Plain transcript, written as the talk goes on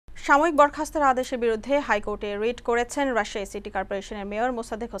সাময়িক বরখাস্তের আদেশের বিরুদ্ধে হাইকোর্টে রিট করেছেন রাজশাহী সিটি কর্পোরেশনের মেয়র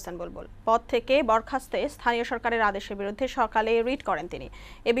মোসাদ্দেক হোসেন বুলবুল। পদ থেকে বরখাস্তে স্থানীয় সরকারের আদেশের বিরুদ্ধে সকালে রিট করেন তিনি।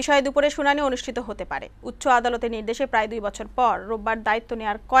 এ বিষয়ে দুপুরে শুনানি অনুষ্ঠিত হতে পারে। উচ্চ আদালতের নির্দেশে প্রায় 2 বছর পর রোববার দায়িত্ব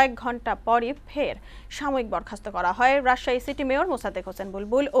নেওয়ার কয়েক ঘণ্টা পরই ফের সাময়িক বরখাস্ত করা হয় রাজশাহী সিটি মেয়র মোসাদ্দেক হোসেন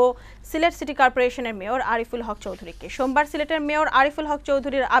বুলবুল ও সিলেট সিটি কর্পোরেশনের মেয়র আরিফুল হক চৌধুরীকে। সোমবার সিলেটের মেয়র আরিফুল হক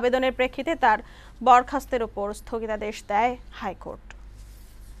চৌধুরীর আবেদনের প্রেক্ষিতে তার বরখাস্তের ওপর স্থগিতাদেশ দেয় হাইকোর্ট।